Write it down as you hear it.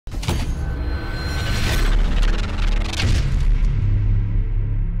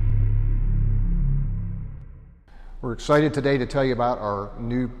We're excited today to tell you about our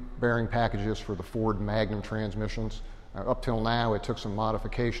new bearing packages for the Ford Magnum transmissions. Up till now, it took some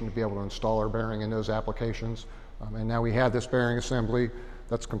modification to be able to install our bearing in those applications. And now we have this bearing assembly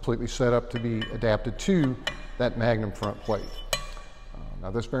that's completely set up to be adapted to that Magnum front plate. Now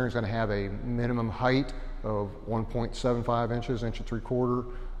this bearing is going to have a minimum height of 1.75 inches, inch and 3/4.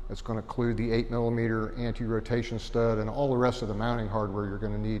 It's going to include the 8mm anti-rotation stud and all the rest of the mounting hardware you're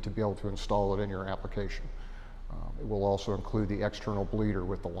going to need to be able to install it in your application. It will also include the external bleeder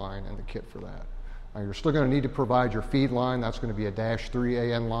with the line and the kit for that. Now you're still going to need to provide your feed line. That's going to be a -3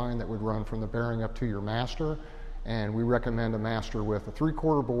 AN line that would run from the bearing up to your master. And we recommend a master with a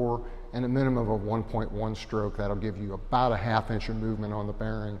 3/4 bore and a minimum of 1.1 stroke. That'll give you about a ½ inch of movement on the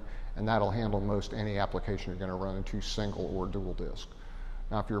bearing, and that'll handle most any application you're going to run into single or dual disc.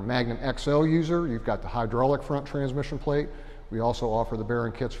 Now if you're a Magnum XL user, you've got the hydraulic front transmission plate. We also offer the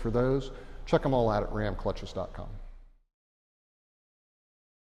bearing kits for those. Check them all out at ramclutches.com.